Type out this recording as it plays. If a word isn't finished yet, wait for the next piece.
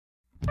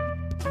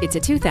It's a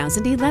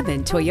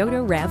 2011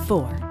 Toyota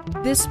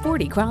Rav4. This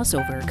sporty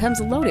crossover comes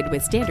loaded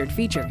with standard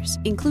features,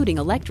 including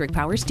electric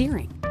power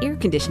steering, air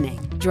conditioning,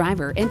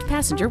 driver and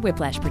passenger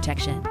whiplash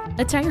protection,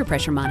 a tire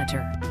pressure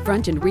monitor,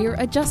 front and rear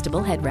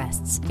adjustable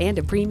headrests, and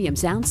a premium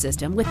sound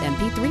system with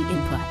MP3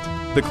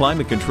 input. The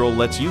climate control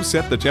lets you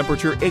set the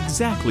temperature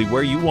exactly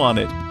where you want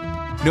it.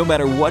 No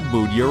matter what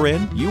mood you're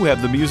in, you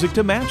have the music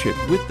to match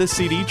it with the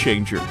CD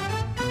changer.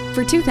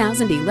 For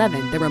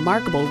 2011, the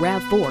remarkable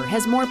RAV4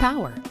 has more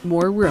power,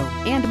 more room,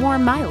 and more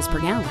miles per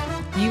gallon.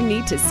 You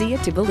need to see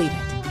it to believe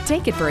it.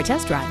 Take it for a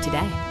test drive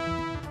today.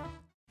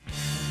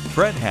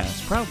 Fred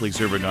Haas, proudly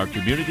serving our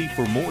community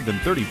for more than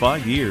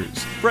 35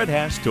 years. Fred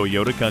Haas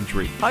Toyota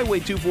Country, Highway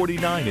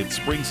 249 in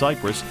Spring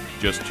Cypress,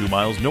 just 2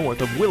 miles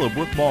north of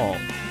Willowbrook Mall.